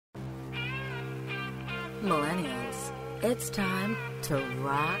Millennials, it's time to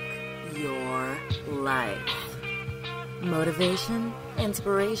rock your life. Motivation,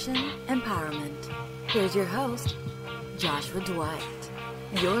 inspiration, empowerment. Here's your host, Joshua Dwight.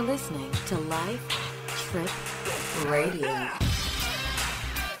 You're listening to Life Trip Radio.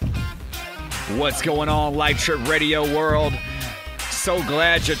 What's going on, Life Trip Radio world? So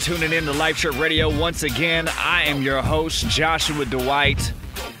glad you're tuning in to Life Trip Radio once again. I am your host, Joshua Dwight.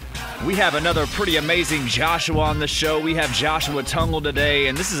 We have another pretty amazing Joshua on the show. We have Joshua Tongol today,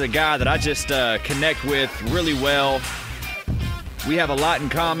 and this is a guy that I just connect with really well. We have a lot in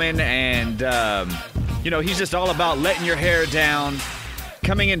common, and, he's just all about letting your hair down,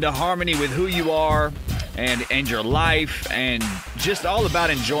 coming into harmony with who you are and your life, and just all about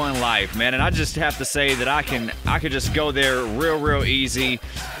enjoying life, man. And I just have to say that I could just go there real easy.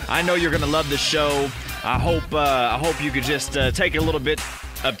 I know you're going to love the show. I hope you could just take a little bit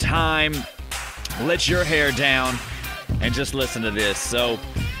of time, let your hair down, and just listen to this. So,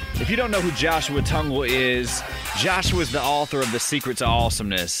 if you don't know who Joshua Tongol is, Joshua is the author of The Secret to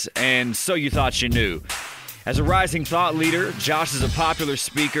Awesomeness, and So You Thought You Knew. As a rising thought leader, Josh is a popular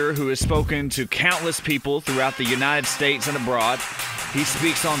speaker who has spoken to countless people throughout the United States and abroad. He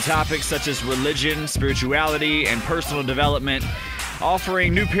speaks on topics such as religion, spirituality, and personal development,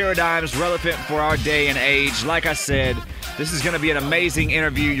 offering new paradigms relevant for our day and age. Like I said, this is going to be an amazing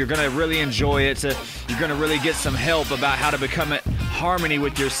interview. You're going to really enjoy it. You're going to really get some help about how to become in harmony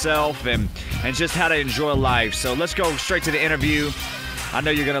with yourself and just how to enjoy life. So let's go straight to the interview. I know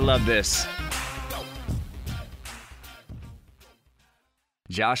you're going to love this.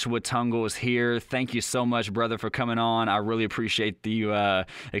 Joshua Tongol is here. Thank you so much, brother, for coming on. I really appreciate you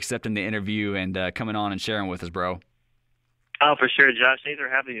accepting the interview and coming on and sharing with us, bro. Oh, for sure, Josh. Thanks for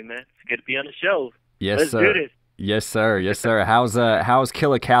having me, man. It's good to be on the show. Yes, sir. Let's do this. Yes, sir. Yes, sir. How's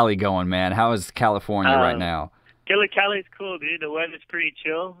Killer Cali going, man? How is California right now? Killer Cali's cool, dude. The weather's pretty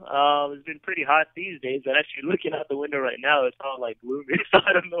chill. It's been pretty hot these days, but actually looking out the window right now, it's all like gloomy. So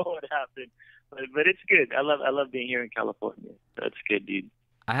I don't know what happened, but it's good. I love being here in California. That's good, dude.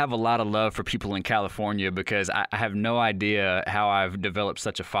 I have a lot of love for people in California because I have no idea how I've developed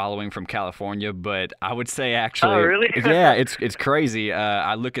such a following from California, but I would say actually, oh, really? Yeah, it's crazy.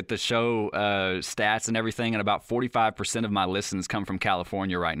 I look at the show stats and everything, and about 45% of my listens come from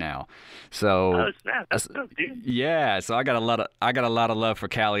California right now. So, snap. That's dope, dude. Yeah, so I got a lot of love for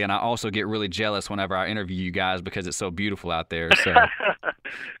Cali, and I also get really jealous whenever I interview you guys because it's so beautiful out there. So.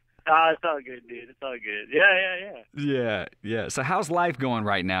 It's all good, dude. It's all good. Yeah. So how's life going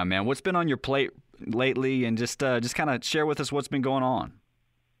right now, man? What's been on your plate lately? And just kind of share with us what's been going on.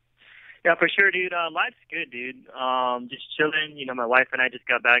 Yeah, for sure, dude. Life's good, dude. Just chilling. You know, my wife and I just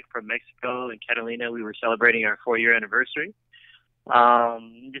got back from Mexico and Catalina. We were celebrating our 4-year anniversary.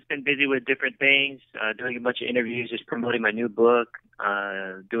 Just been busy with different things, doing a bunch of interviews, just promoting my new book,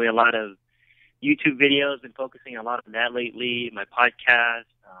 doing a lot of YouTube videos, been focusing a lot on that lately, my podcast,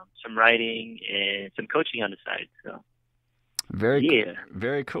 some writing, and some coaching on the side. So,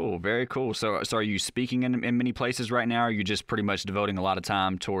 very cool. So are you speaking in many places right now, or are you just pretty much devoting a lot of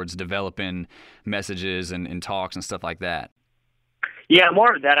time towards developing messages and talks and stuff like that? Yeah,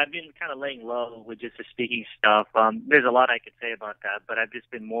 more of that. I've been kind of laying low with just the speaking stuff. There's a lot I could say about that, but I've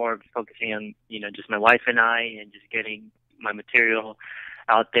just been more focusing on, just my wife and I, and just getting my material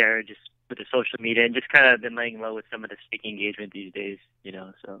out there, just with the social media, and just kind of been laying low with some of the speaking engagement these days,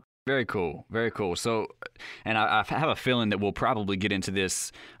 so. Very cool. So, and I have a feeling that we'll probably get into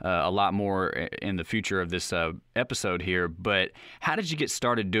this a lot more in the future of this episode here, but how did you get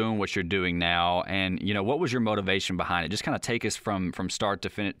started doing what you're doing now, and, what was your motivation behind it? Just kind of take us from start to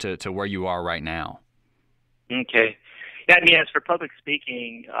finish to where you are right now. Okay. Yeah, as for public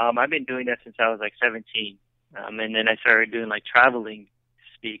speaking, I've been doing that since I was like 17, and then I started doing traveling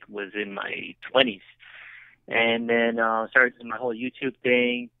speak was in my 20s, and then started doing my whole YouTube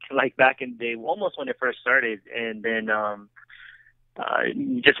thing back in the day, almost when it first started, and then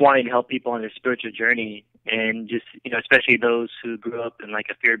just wanting to help people on their spiritual journey, and just especially those who grew up in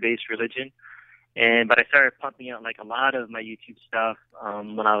a fear-based religion. But I started pumping out a lot of my YouTube stuff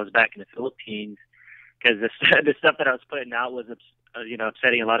when I was back in the Philippines, because the stuff that I was putting out was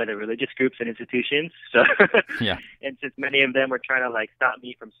upsetting a lot of the religious groups and institutions. So, yeah. And since many of them were trying to stop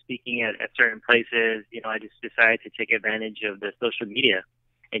me from speaking at certain places, I just decided to take advantage of the social media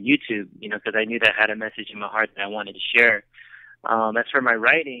and YouTube, because I knew that I had a message in my heart that I wanted to share. As for my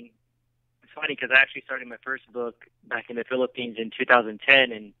writing, it's funny because I actually started my first book back in the Philippines in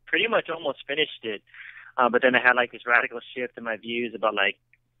 2010 and pretty much almost finished it. But then I had this radical shift in my views about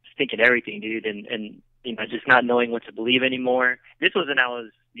thinking everything, dude, and just not knowing what to believe anymore. This was when I was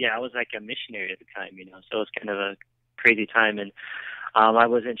I was like a missionary at the time, so it was kind of a crazy time. And I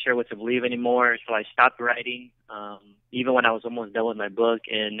wasn't sure what to believe anymore, so I stopped writing, even when I was almost done with my book.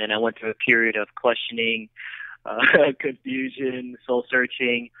 And then I went through a period of questioning, confusion, soul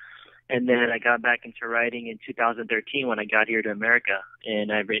searching. And then I got back into writing in 2013 when I got here to America, and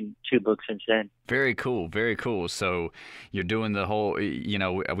I've written 2 books since then. Very cool, very cool. So you're doing the whole,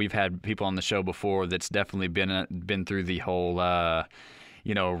 we've had people on the show before that's definitely been through the whole,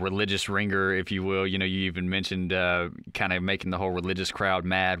 religious ringer, if you will. You even mentioned kind of making the whole religious crowd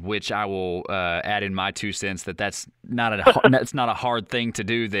mad, which I will add in my 2 cents that's not a hard thing to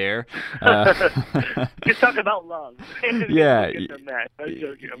do there. Just talk about love. Yeah. I'm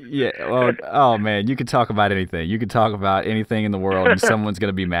joking. Yeah. Well, oh man, you can talk about anything. You can talk about anything in the world, and someone's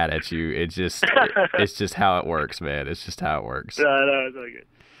gonna be mad at you. It's just how it works, man. It's just how it works. No, it's all good.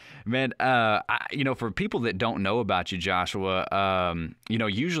 Man, for people that don't know about you, Joshua,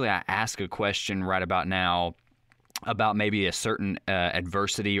 usually I ask a question right about now about maybe a certain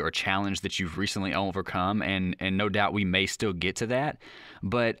adversity or challenge that you've recently overcome, and no doubt we may still get to that.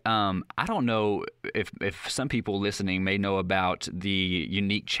 But I don't know if some people listening may know about the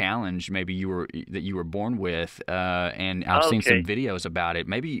unique challenge maybe you were born with, and I've seen some videos about it.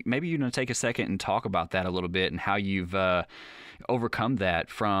 Maybe take a second and talk about that a little bit and how you've overcome that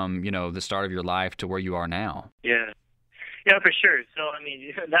from the start of your life to where you are now. Yeah, for sure. So, I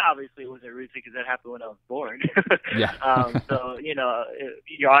mean, that obviously wasn't recent because that happened when I was born. Yeah. So,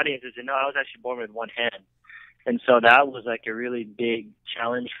 your audience doesn't know, I was actually born with one hand. And so that was like a really big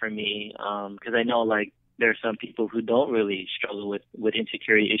challenge for me, because I know like there are some people who don't really struggle with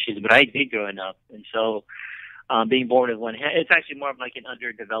insecurity issues, but I did growing up. And so being born with one hand, it's actually more of like an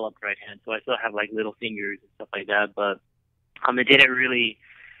underdeveloped right hand. So I still have like little fingers and stuff like that, but it didn't really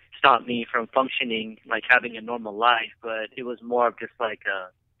stop me from functioning, like having a normal life, but it was more of just like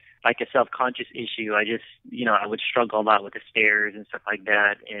a self-conscious issue. I just, I would struggle a lot with the stairs and stuff like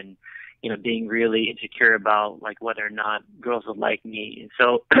that, and, being really insecure about like whether or not girls would like me. And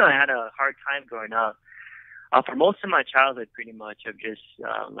so I had a hard time growing up for most of my childhood, pretty much, of just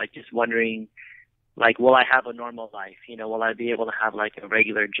just wondering, like, will I have a normal life? Will I be able to have like a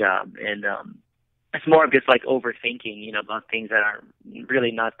regular job? And it's more of just like overthinking, about things that are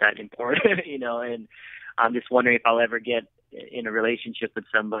really not that important, and I'm just wondering if I'll ever get in a relationship with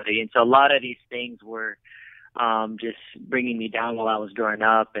somebody. And so a lot of these things were just bringing me down while I was growing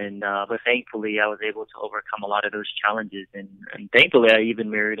up. And but thankfully, I was able to overcome a lot of those challenges. And thankfully, I even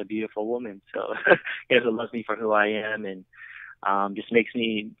married a beautiful woman, so who loves me for who I am, and just makes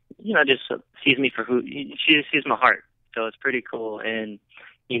me, just sees me for who she just sees my heart. So it's pretty cool. And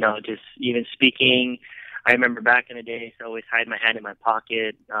just even speaking, I remember back in the days, I always hide my hand in my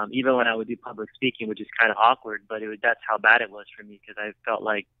pocket, even when I would do public speaking, which is kind of awkward, but that's how bad it was for me, because I felt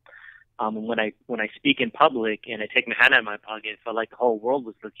like when I speak in public and I take my hand out of my pocket, it felt like the whole world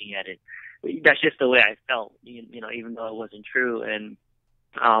was looking at it. That's just the way I felt, even though it wasn't true. And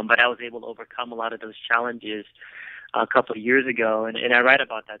but I was able to overcome a lot of those challenges a couple of years ago, and I write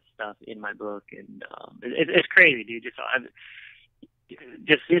about that stuff in my book. And it's crazy, dude.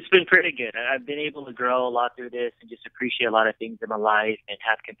 It's been pretty good. I've been able to grow a lot through this and just appreciate a lot of things in my life and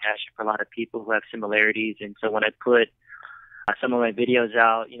have compassion for a lot of people who have similarities. And so when I put some of my videos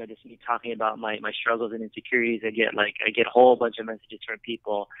out, just me talking about my struggles and insecurities, I get a whole bunch of messages from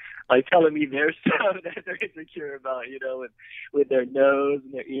people like telling me their stuff that they're insecure about, with their nose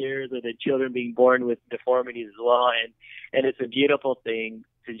and their ears, or their children being born with deformities as well. And it's a beautiful thing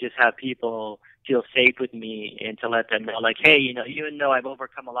to just have people feel safe with me and to let them know, like, hey, even though I've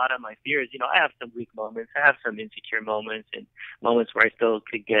overcome a lot of my fears, I have some weak moments, I have some insecure moments, and moments where I still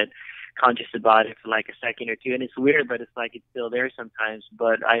could get conscious about it for like a second or two. And it's weird, but it's like it's still there sometimes.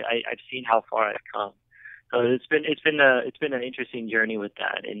 But I've seen how far I've come. So it's been an interesting journey with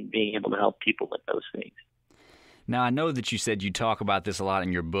that and being able to help people with those things. Now, I know that you said you talk about this a lot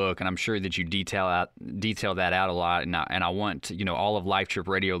in your book, and I'm sure that you detail that out a lot. And I want all of Life Trip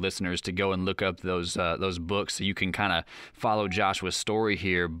Radio listeners to go and look up those books so you can kind of follow Joshua's story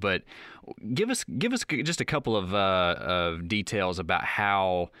here. But give us just a couple of details about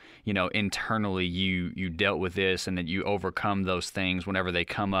how internally you dealt with this, and that you overcome those things whenever they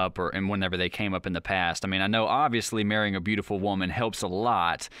come up, and whenever they came up in the past. I mean, I know obviously marrying a beautiful woman helps a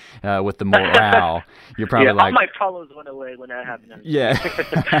lot with the morale. You're probably all my problems went away when that happened. Yeah,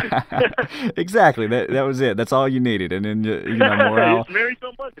 exactly. That was it. That's all you needed, and then morale. Just marry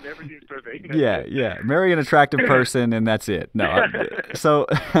someone and everything's perfect. Yeah. Marry an attractive person, and that's it. No,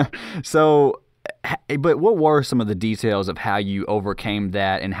 but what were some of the details of how you overcame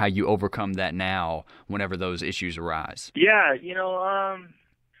that and how you overcome that now whenever those issues arise? Yeah,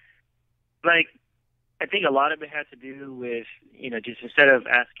 Like, I think a lot of it had to do with, just instead of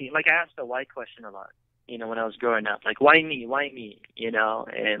asking, like, I asked the why question a lot, when I was growing up. Like, why me? Why me?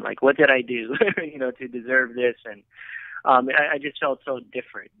 And, like, what did I do, to deserve this? And I just felt so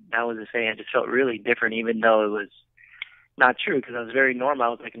different. That was the thing. I just felt really different, even though it was not true, because I was very normal. I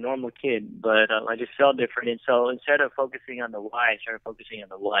was like a normal kid, but I just felt different. And so instead of focusing on the why, I started focusing on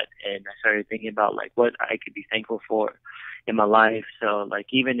the what. And I started thinking about, like, what I could be thankful for in my life. So, like,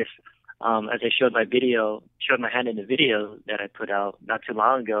 even if, as I showed my hand in the video that I put out not too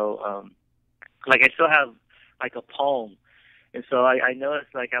long ago, like, I still have, like, a poem. And so I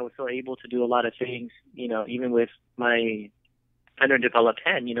noticed, like, I was still able to do a lot of things, even with my underdeveloped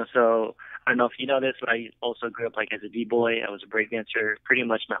hand, so I don't know if you know this, but I also grew up, like, as a B-boy. I was a breakdancer pretty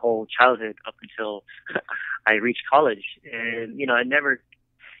much my whole childhood up until I reached college. And, I never,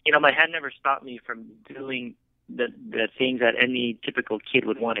 my hand never stopped me from doing the things that any typical kid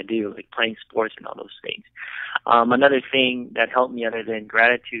would want to do, like playing sports and all those things. Another thing that helped me other than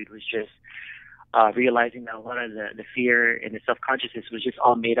gratitude was just realizing that a lot of the fear and the self-consciousness was just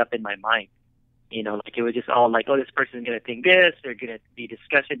all made up in my mind. Like, it was just all like, oh, this person's going to think this, they're going to be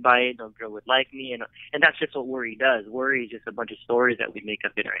disgusted by it, no girl would like me. And that's just what worry does. Worry is just a bunch of stories that we make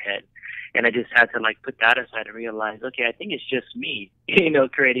up in our head. And I just had to, like, put that aside and realize, okay, I think it's just me,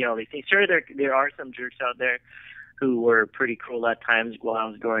 creating all these things. Sure, there are some jerks out there who were pretty cruel at times while I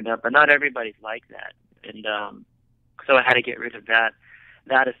was growing up, but not everybody's like that. And so I had to get rid of that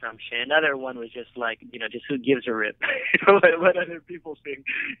assumption. Another one was just like, just who gives a rip? What other people think,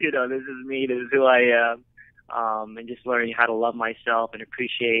 this is me, this is who I am. And just learning how to love myself and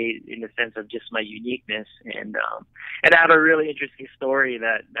appreciate in the sense of just my uniqueness. And I have a really interesting story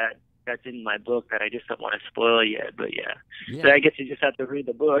that's in my book that I just don't want to spoil yet, but yeah. So I guess you just have to read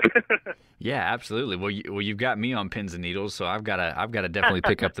the book. Yeah, absolutely. Well, you've got me on pins and needles, so I've got to definitely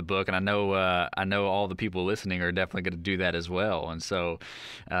pick up the book, and I know all the people listening are definitely going to do that as well. And so,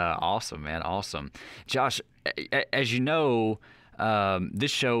 awesome, man, awesome. Josh, as you know,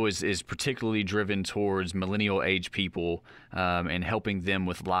 this show is particularly driven towards millennial age people and helping them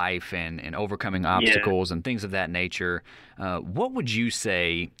with life and overcoming obstacles and things of that nature. What would you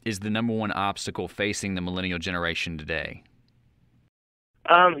say is the number one obstacle facing the millennial generation today?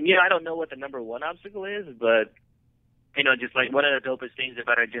 I don't know what the number one obstacle is, but, just like one of the dopest things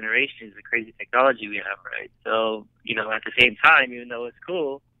about our generation is the crazy technology we have, right? So, at the same time, even though it's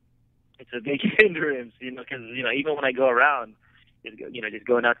cool, it's a big hindrance, because, even when I go around, just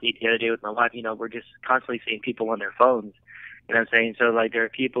going out to eat the other day with my wife, we're just constantly seeing people on their phones. You know what I'm saying? So, like, there are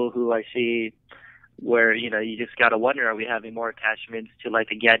people who I see where, you just got to wonder, are we having more attachments to, like,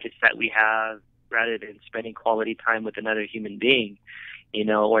 the gadgets that we have rather than spending quality time with another human being,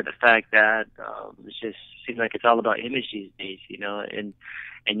 or the fact that it just seems like it's all about image these days, and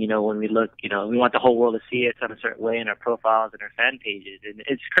when we look, we want the whole world to see it on a certain way in our profiles and our fan pages. And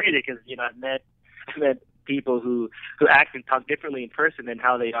it's crazy because, I've met people who act and talk differently in person than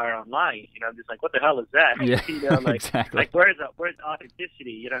how they are online. I'm just like, what the hell is that? Yeah, exactly. Like, where's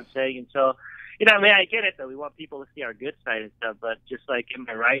authenticity? You know what I'm saying? And so, I get it though. We want people to see our good side and stuff, but just like in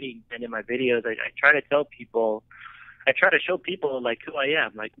my writing and in my videos, I try to tell people, I try to show people like who I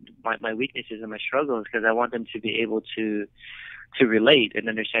am, like my weaknesses and my struggles, because I want them to be able to relate and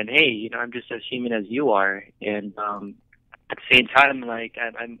understand, hey, I'm just as human as you are. And at the same time, like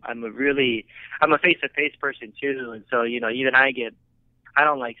I'm a face-to-face person too, and so even I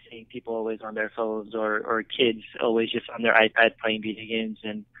don't like seeing people always on their phones or kids always just on their iPad playing video games.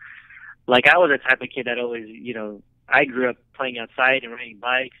 And like, I was the type of kid that always, I grew up playing outside and riding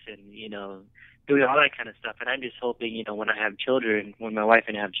bikes and doing all that kind of stuff. And I'm just hoping, when I have children, when my wife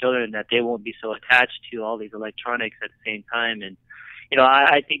and I have children, that they won't be so attached to all these electronics at the same time. And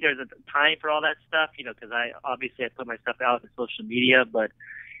I think there's a time for all that stuff, because I put my stuff out on social media, but,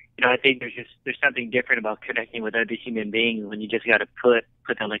 I think there's something different about connecting with other human beings when you just got to put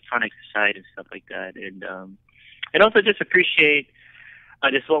the electronics aside and stuff like that. And also just appreciate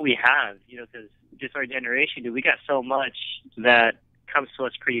just what we have, because just our generation, dude, we got so much that comes to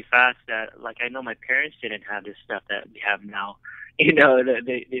us pretty fast that, like, I know my parents didn't have this stuff that we have now.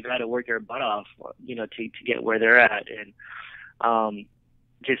 They've had to work their butt off, to get where they're at. And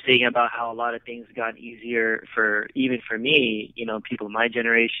just thinking about how a lot of things got easier for me, people in my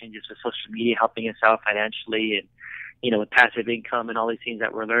generation, just with social media helping us out financially and, with passive income and all these things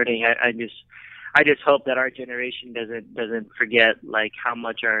that we're learning. I just hope that our generation doesn't forget, like, how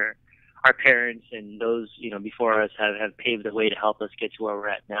much our parents and those, before us have paved the way to help us get to where we're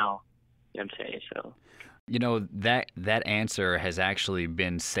at now. You know what I'm saying? So. That answer has actually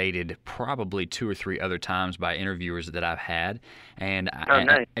been stated probably 2 or 3 other times by interviewers that I've had, and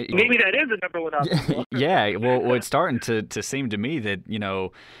nice. Maybe that is the number one obstacle. Yeah, well, it's starting to seem to me that,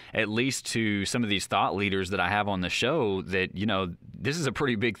 at least to some of these thought leaders that I have on the show, that, this is a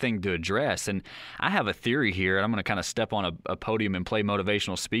pretty big thing to address. And I have a theory here, and I'm going to kind of step on a podium and play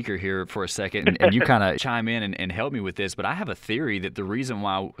motivational speaker here for a second, and you kind of chime in and help me with this. But I have a theory that the reason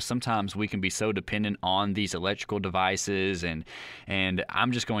why sometimes we can be so dependent on these electrical devices, and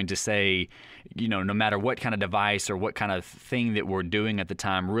I'm just going to say, no matter what kind of device or what kind of thing that we're doing at the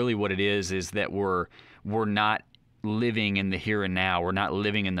time, really what it is that we're not living in the here and now. We're not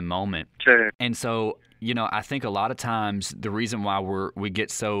living in the moment. Sure. And so, I think a lot of times the reason why we get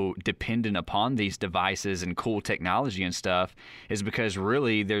so dependent upon these devices and cool technology and stuff is because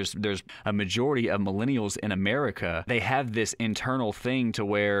really there's a majority of millennials in America. They have this internal thing to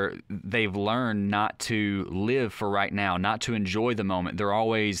where they've learned not to live for right now, not to enjoy the moment. They're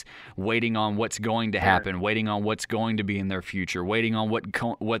always waiting on what's going to happen, waiting on what's going to be in their future, waiting on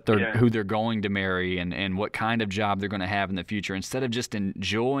who they're going to marry and what kind of job they're going to have in the future, instead of just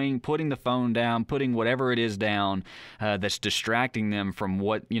enjoying putting the phone down, putting whatever it is down that's distracting them from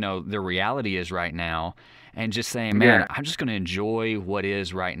what their reality is right now, and just saying, man, I'm just going to enjoy what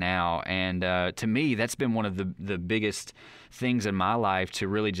is right now. And to me, that's been one of the biggest things in my life, to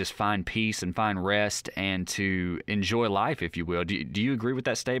really just find peace and find rest and to enjoy life, if you will. Do you agree with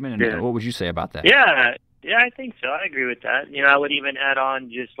that statement? And what would you say about that? Yeah, I think so. I agree with that. I would even add on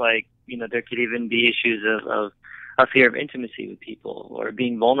just like, there could even be issues of a fear of intimacy with people, or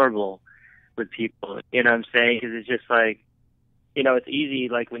being vulnerable with people, what I'm saying? Because it's just like, it's easy,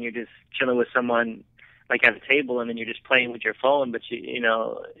 like when you're just chilling with someone, like at a table, and then you're just playing with your phone, but it's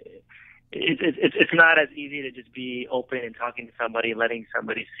not as easy to just be open and talking to somebody, letting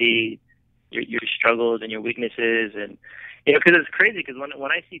somebody see your struggles and your weaknesses, and because it's crazy. Because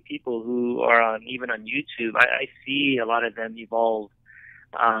when I see people who are even on YouTube, I see a lot of them evolve,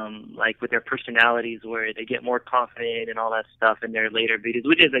 like with their personalities, where they get more confident and all that stuff in their later videos,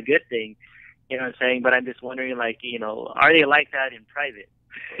 which is a good thing. What I'm saying? But I'm just wondering, like, are they like that in private?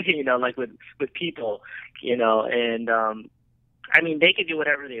 Like with people, and I mean, they can do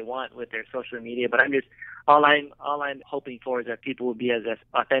whatever they want with their social media, but all I'm hoping for is that people will be as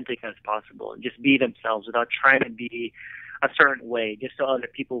authentic as possible and just be themselves without trying to be a certain way, just so other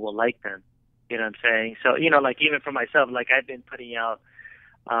people will like them. What I'm saying? So, like even for myself, like I've been putting out,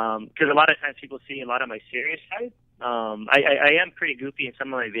 because a lot of times people see a lot of my serious side. I am pretty goofy in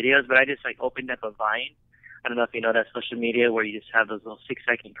some of my videos, but I just like opened up a Vine. I don't know if you know that social media where you just have those little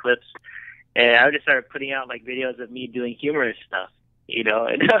 6-second clips. And I just started putting out like videos of me doing humorous stuff, and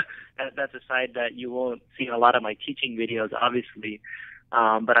that's a side that you won't see in a lot of my teaching videos, obviously.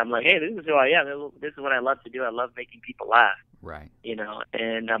 But I'm like, hey, this is who I am. This is what I love to do. I love making people laugh. Right.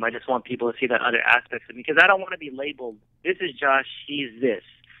 And I just want people to see that other aspects of me, because I don't want to be labeled, this is Josh, he's this.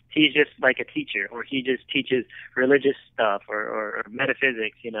 He's just like a teacher, or he just teaches religious stuff or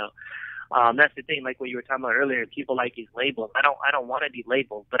metaphysics, That's the thing, like what you were talking about earlier, people like these labels. I don't want to be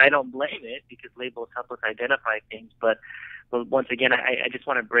labeled, but I don't blame it, because labels help us identify things. But once again, I just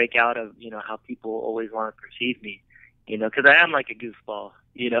want to break out of, how people always want to perceive me, because I am like a goofball,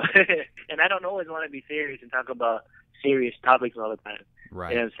 and I don't always want to be serious and talk about serious topics all the time.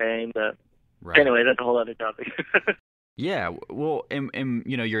 Right. You know what I'm saying? But anyway, that's a whole other topic. Yeah, well, and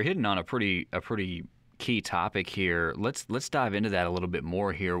you're hitting on a pretty key topic here. Let's dive into that a little bit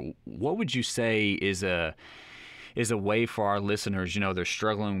more here. What would you say is a way for our listeners? They're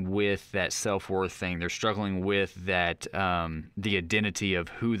struggling with that self-worth thing. They're struggling with that the identity of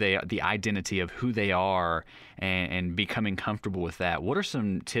who they are, and becoming comfortable with that. What are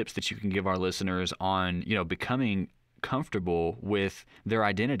some tips that you can give our listeners on becoming comfortable with their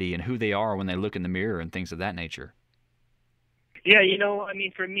identity and who they are when they look in the mirror and things of that nature? Yeah, I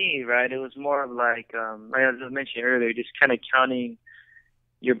mean, for me, right, it was more of like as I mentioned earlier, just kind of counting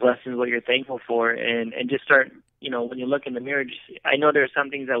your blessings, what you're thankful for, and just start, when you look in the mirror, I know there are some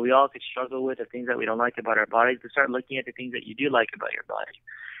things that we all could struggle with, the things that we don't like about our bodies, but start looking at the things that you do like about your body.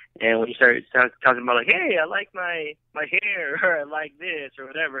 And when you start talking about, like, hey, I like my hair, or I like this, or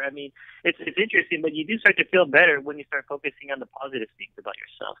whatever, I mean, it's interesting, but you do start to feel better when you start focusing on the positive things about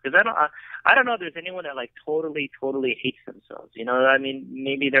yourself. Because I don't know if there's anyone that like totally hates themselves. I mean,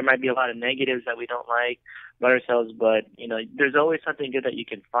 maybe there might be a lot of negatives that we don't like about ourselves, but there's always something good that you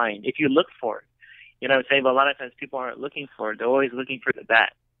can find if you look for it. What I'm saying? But a lot of times people aren't looking for it; they're always looking for the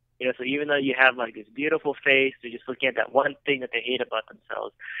bad. So even though you have like this beautiful face, they're just looking at that one thing that they hate about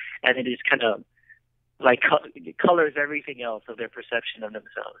themselves, and it just kind of like colors everything else of their perception of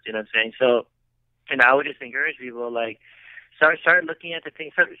themselves. You know what I'm saying? So, and I would just encourage people, like, start looking at the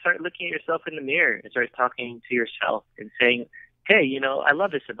things, start looking at yourself in the mirror, and start talking to yourself and saying hey, I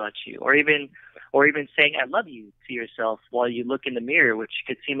love this about you, or even saying I love you to yourself while you look in the mirror, which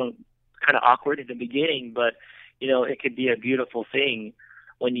could seem kind of awkward in the beginning, but it could be a beautiful thing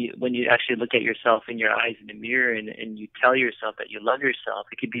when you actually look at yourself in your eyes in the mirror and you tell yourself that you love yourself.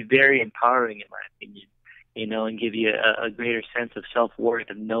 It could be very empowering, in my opinion, and give you a greater sense of self-worth,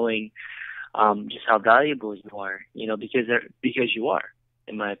 of knowing just how valuable you are, because you are,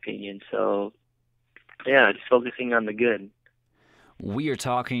 in my opinion. So, yeah, just focusing on the good. We are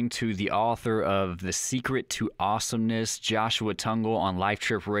talking to the author of The Secret to Awesomeness, Joshua Tongol, on Life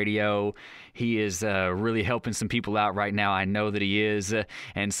Trip Radio. He is really helping some people out right now. I know that he is.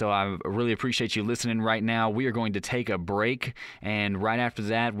 And so I really appreciate you listening right now. We are going to take a break. And right after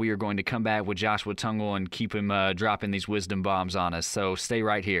that, we are going to come back with Joshua Tongol and keep him dropping these wisdom bombs on us. So stay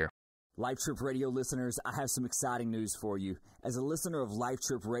right here. Life Trip Radio listeners, I have some exciting news for you. As a listener of Life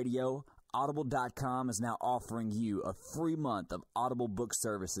Trip Radio, Audible.com is now offering you a free month of Audible book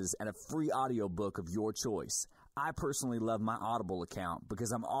services and a free audiobook of your choice. I personally love my Audible account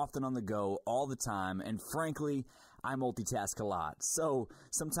because I'm often on the go all the time, and frankly, I multitask a lot. So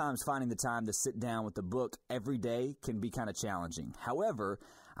sometimes finding the time to sit down with a book every day can be kind of challenging. However,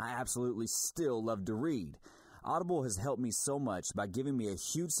 I absolutely still love to read. Audible has helped me so much by giving me a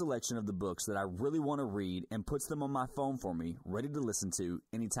huge selection of the books that I really want to read and puts them on my phone for me, ready to listen to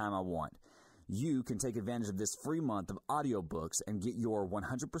anytime I want. You can take advantage of this free month of audiobooks and get your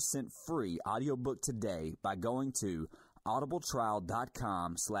 100% free audiobook today by going to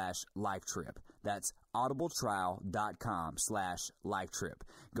audibletrial.com/lifetrip. That's audibletrial.com/lifetrip.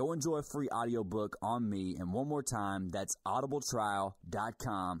 Go enjoy a free audiobook on me, and one more time, that's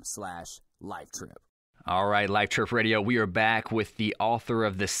audibletrial.com/lifetrip. All right, Life Trip Radio, we are back with the author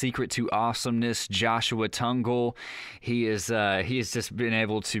of The Secret to Awesomeness, Joshua Tongol. He has just been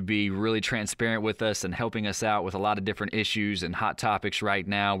able to be really transparent with us and helping us out with a lot of different issues and hot topics right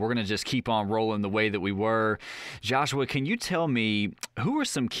now. We're going to just keep on rolling the way that we were. Joshua, can you tell me who are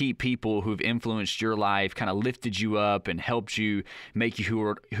some key people who've influenced your life, kind of lifted you up and helped you make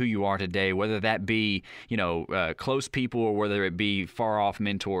you who you are today, whether that be, close people or whether it be far-off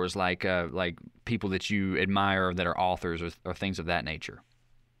mentors like people that you admire that are authors or things of that nature?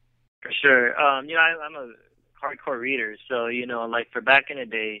 For sure. I'm a hardcore reader. So, like for back in the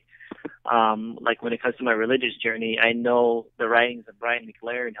day, like when it comes to my religious journey, I know the writings of Brian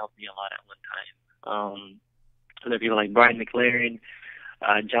McLaren helped me a lot at one time. So there are people like Brian McLaren,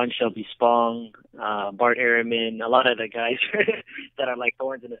 John Shelby Spong, Bart Ehrman, a lot of the guys that are like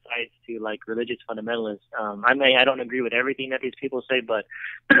thorns in the sides to like religious fundamentalists. I don't agree with everything that these people say, but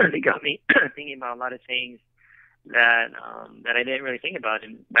they got me thinking about a lot of things that I didn't really think about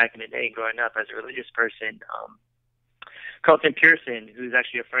back in the day growing up as a religious person. Carlton Pearson, who's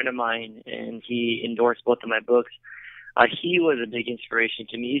actually a friend of mine, and he endorsed both of my books. He was a big inspiration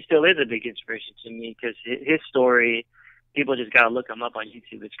to me. He still is a big inspiration to me because his story, people just got to look him up on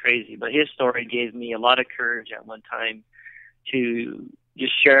YouTube. It's crazy. But his story gave me a lot of courage at one time to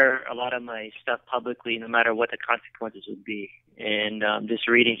just share a lot of my stuff publicly, no matter what the consequences would be. And just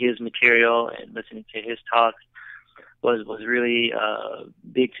reading his material and listening to his talks was really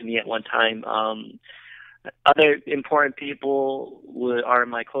big to me at one time. Other important people are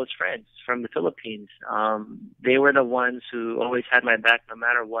my close friends from the Philippines. They were the ones who always had my back no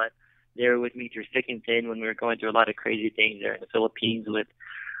matter what. They were with me through thick and thin when we were going through a lot of crazy things there in the Philippines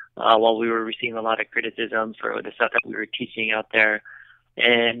while we were receiving a lot of criticism for the stuff that we were teaching out there.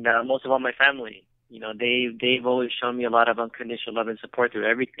 And most of all, my family. They've always shown me a lot of unconditional love and support through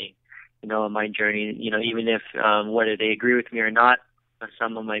everything, in my journey. Even if whether they agree with me or not on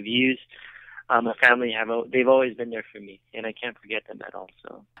some of my views, my family they've always been there for me, and I can't forget them at all.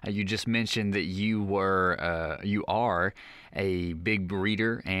 So you just mentioned that you are a big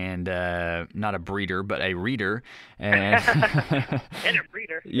reader and not a breeder, but a reader, and and a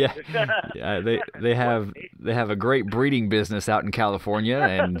breeder. Yeah, they have a great breeding business out in California,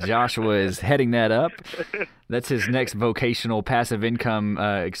 and Joshua is heading that up. That's his next vocational passive income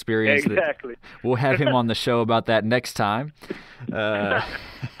experience. Exactly. We'll have him on the show about that next time.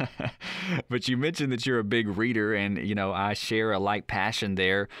 But you mentioned that you're a big reader, and I share a like passion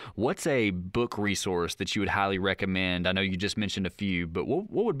there. What's a book resource that you would highly recommend? I know you just mentioned a few, but what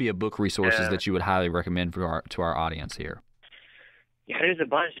would be a book resources that you would highly recommend to our audience here? Yeah, there's a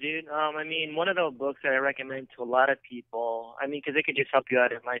bunch, dude. One of the books that I recommend to a lot of people, because it could just help you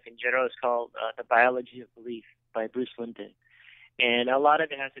out in life in general, is called The Biology of Belief by Bruce Linton. And a lot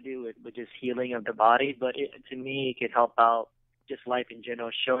of it has to do with just healing of the body, but to me, it could help out just life in general,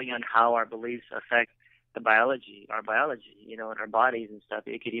 showing on how our beliefs affect our biology, in our bodies and stuff.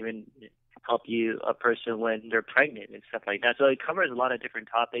 It could even help a person when they're pregnant and stuff like that. So it covers a lot of different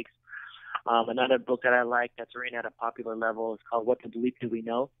topics. Another book that I like that's right at a popular level is called What the Bleep Do We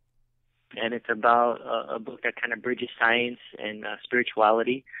Know? And it's about a book that kind of bridges science and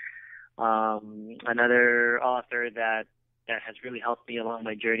spirituality. Another author that has really helped me along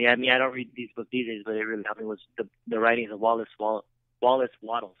my journey. I mean, I don't read these books these days, but it really helped me was the writings of Wallace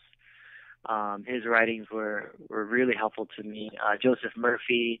Wattles. His writings were really helpful to me. Joseph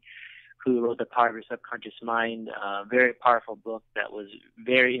Murphy, who wrote The Power of Your Subconscious Mind, a very powerful book that was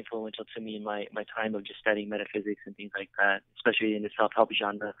very influential to me in my time of just studying metaphysics and things like that, especially in the self-help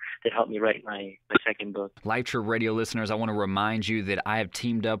genre that helped me write my second book. Life Trip Radio listeners, I want to remind you that I have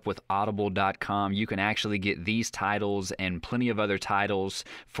teamed up with Audible.com. You can actually get these titles and plenty of other titles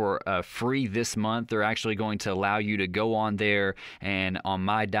for free this month. They're actually going to allow you to go on there and on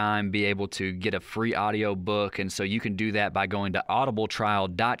my dime be able to get a free audio book. And so you can do that by going to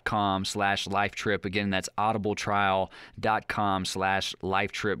audibletrial.com/lifetrip. Again, that's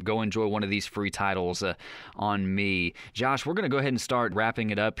audibletrial.com/lifetrip. Go enjoy one of these free titles on me. Josh, we're going to go ahead and start wrapping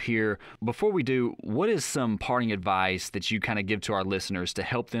it up here. Before we do, what is some parting advice that you kind of give to our listeners to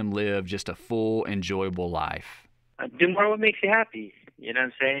help them live just a full, enjoyable life? Do more what makes you happy. You know what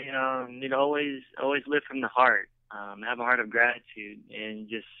I'm saying? Always live from the heart. Have a heart of gratitude, and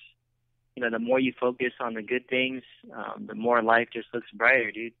just, the more you focus on the good things, the more life just looks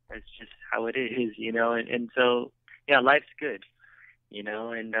brighter, dude. That's just how it is, and so, yeah, life's good,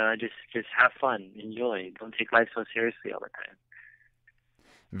 and just have fun, enjoy. Don't take life so seriously all the time.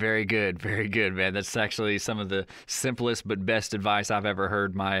 Very good, man. That's actually some of the simplest but best advice I've ever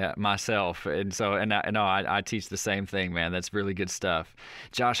heard myself. And so, I teach the same thing, man. That's really good stuff.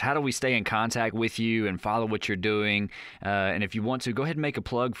 Josh, how do we stay in contact with you and follow what you're doing? And if you want to, go ahead and make a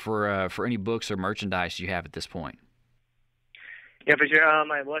plug for any books or merchandise you have at this point. Yeah, for sure.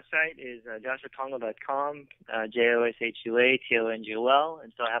 My website is joshuatongol.com, JOSHUATONGOL.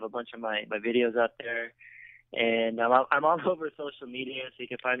 And so I have a bunch of my videos up there. And I'm all over social media, so you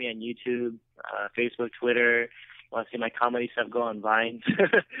can find me on YouTube, Facebook, Twitter. Want to see my comedy stuff, go on Vine.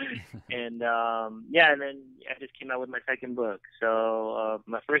 and then I just came out with my second book. So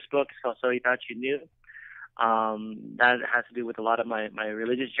my first book is called So You Thought You Knew. That has to do with a lot of my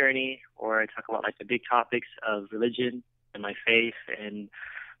religious journey, or I talk about like the big topics of religion and my faith. And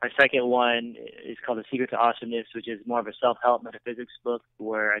my second one is called The Secret to Awesomeness, which is more of a self-help metaphysics book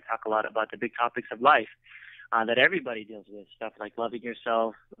where I talk a lot about the big topics of life. That everybody deals with, stuff like loving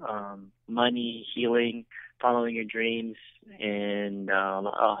yourself, money, healing, following your dreams, and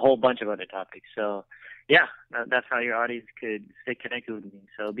a whole bunch of other topics. So, yeah, that's how your audience could stay connected with me.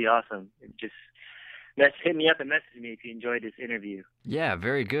 So it'd be awesome. Just hit me up and message me if you enjoyed this interview. Yeah,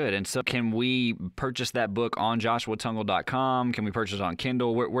 very good. And so can we purchase that book on joshuatongol.com? Can we purchase it on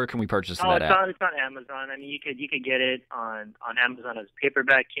Kindle? Where can we purchase that at? It's on Amazon. I mean, you could get it on Amazon as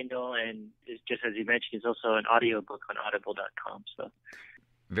paperback, Kindle, and just as you mentioned, it's also an audiobook on audible.com. So.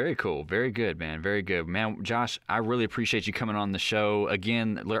 Very cool. Very good, man. Very good. Man, Josh, I really appreciate you coming on the show.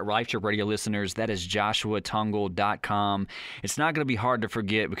 Again, Life Trip Radio listeners, that is joshuatongol.com. It's not going to be hard to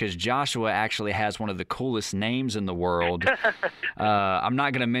forget because Joshua actually has one of the coolest names in the world. I'm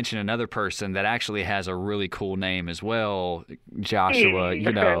not going to mention another person that actually has a really cool name as well, Joshua,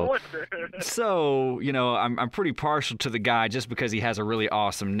 So, I'm pretty partial to the guy just because he has a really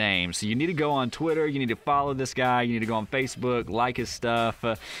awesome name. So you need to go on Twitter. You need to follow this guy. You need to go on Facebook, like his stuff.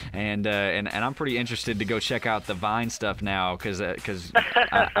 And I'm pretty interested to go check out the Vine stuff now because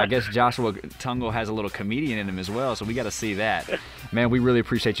I guess Joshua Tongol has a little comedian in him as well, so we got to see that. Man, we really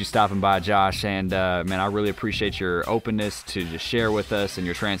appreciate you stopping by, Josh, and man, I really appreciate your openness to just share with us and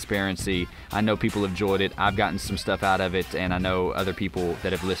your transparency. I know people have enjoyed it. I've gotten some stuff out of it, and I know other people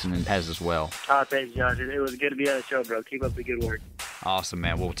that have listened has as well. Oh, thanks, Josh. It was good to be on the show, bro. Keep up the good work. Awesome,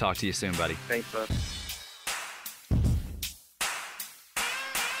 man. We'll talk to you soon, buddy. Thanks, bro.